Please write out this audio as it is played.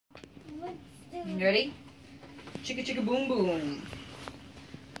You ready? Chicka chicka boom boom.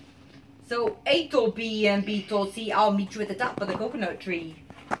 So A told B and B told C, I'll meet you at the top of the coconut tree.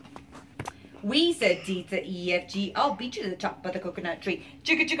 We said D to E, F, G, I'll beat you to the top of the coconut tree.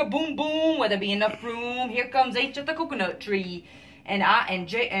 Chicka chicka boom boom, will there be enough room? Here comes H at the coconut tree. And I and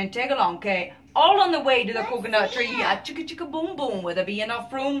J and tag along K. All on the way to the coconut tree. Chicka chicka boom boom, will there be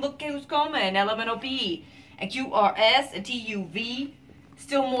enough room? Look who's coming, L, M, N, O, P. And Q, R, S, and T, U, V.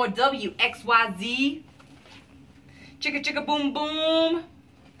 Still more W, X, Y, Z. Chicka chicka boom boom.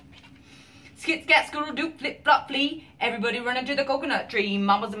 Skit, scat, scoodle, doop, flip, flop, flee. Everybody running to the coconut tree.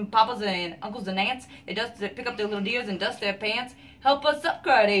 Mamas and papas and uncles and aunts. They pick up their little deers and dust their pants. Help us up,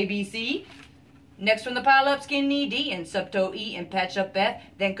 cried ABC. Next from the pile up, skinny D and subtoe E and patch up F.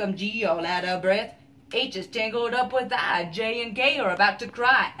 Then come G, all out of breath. H is tangled up with I. J and K are about to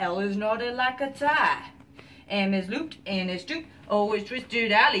cry. L is knotted like a tie. M is looped and is stooped. O is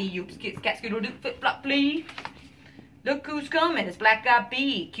twisted alley-oop. Skit, scat, scoodle, doop, flip, flop, flee. Look who's coming, it's black eye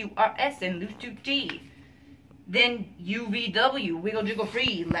B, Q, R, S, and loose to T. Then U, V, W, wiggle, jiggle,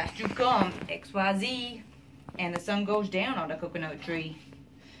 free. Last to come, X, Y, Z. And the sun goes down on the coconut tree.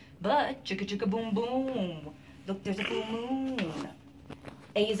 But, chicka, chicka, boom, boom. Look, there's a full moon.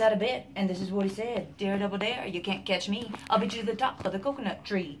 A is out of bed, and this is what he said. Dare, double dare, you can't catch me. I'll beat you to the top of the coconut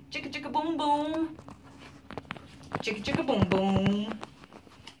tree. Chicka, chicka, boom, boom. Chicka, chicka, boom, boom.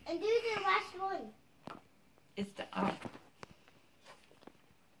 And do the last one. It's the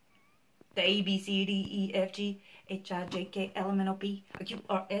A, B, C, D, E, F, G, H, I, J, K, L, M, N, O, P, Q,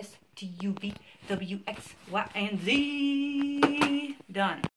 R, S, T, U, V, W, X, Y, and Z. Done.